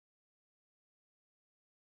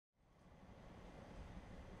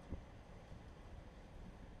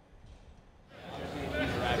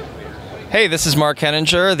Hey, this is Mark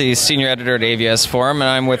Henninger, the senior editor at AVS Forum, and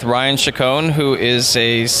I'm with Ryan Chacon, who is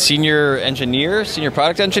a senior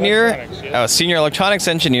product engineer, senior electronics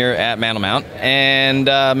engineer at MantelMount. And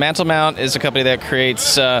MantelMount is a company that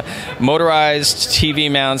creates motorized TV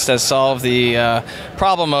mounts that solve the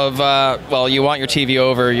problem of, well, you want your TV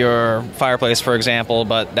over your fireplace, for example,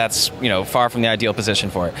 but that's far from the ideal position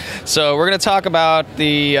for it. So we're going to talk about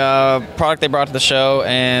the product they brought to the show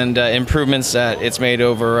and improvements that it's made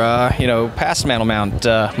over, past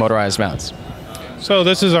MantelMount motorized mounts. So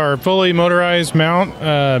this is our fully motorized mount.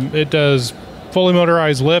 It does fully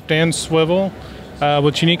motorized lift and swivel.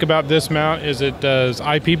 What's unique about this mount is it does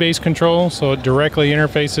IP-based control, so it directly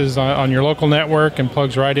interfaces on your local network and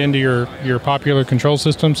plugs right into your popular control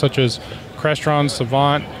systems such as Crestron,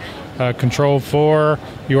 Savant, Control 4,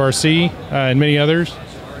 URC, and many others.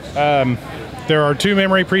 There are 2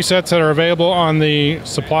 memory presets that are available on the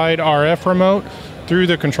supplied RF remote. Through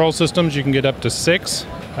the control systems, you can get up to 6. It's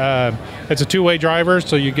a 2-way driver,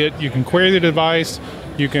 so you can query the device,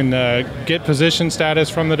 you can get position status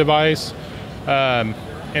from the device,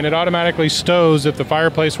 and it automatically stows if the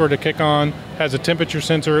fireplace were to kick on. Has a temperature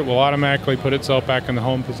sensor, it will automatically put itself back in the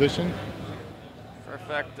home position.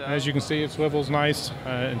 Perfect. As you can see, it swivels nice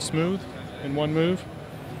and smooth in one move.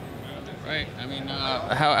 Right. I mean,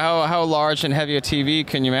 how large and heavy a TV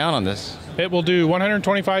can you mount on this? It will do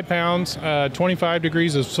 125 pounds, 25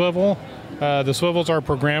 degrees of swivel. The swivels are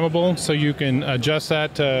programmable, so you can adjust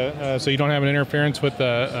that so you don't have an interference with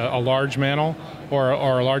a large mantle or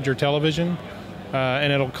a larger television.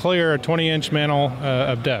 And it'll clear a 20-inch mantle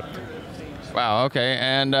of depth. Wow, okay.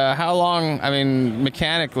 And how long,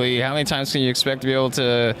 mechanically, how many times can you expect to be able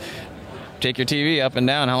to take your TV up and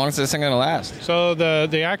down? How long is this thing going to last? So the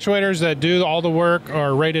actuators that do all the work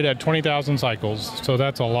are rated at 20,000 cycles, so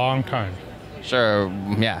that's a long time. Sure,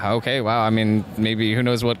 yeah, okay, wow. Maybe who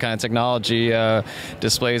knows what kind of technology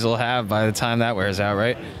displays will have by the time that wears out,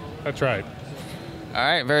 right? That's right. All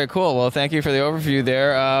right, very cool. Well, thank you for the overview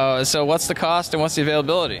there. So what's the cost and what's the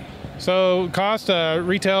availability? So cost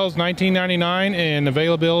retails $19.99 and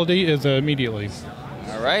availability is immediately.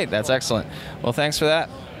 All right, that's excellent. Well, thanks for that.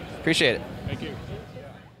 Appreciate it. Thank you.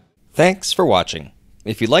 Thanks for watching.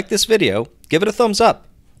 If you like this video, give it a thumbs up,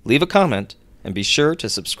 leave a comment, and be sure to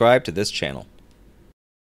subscribe to this channel.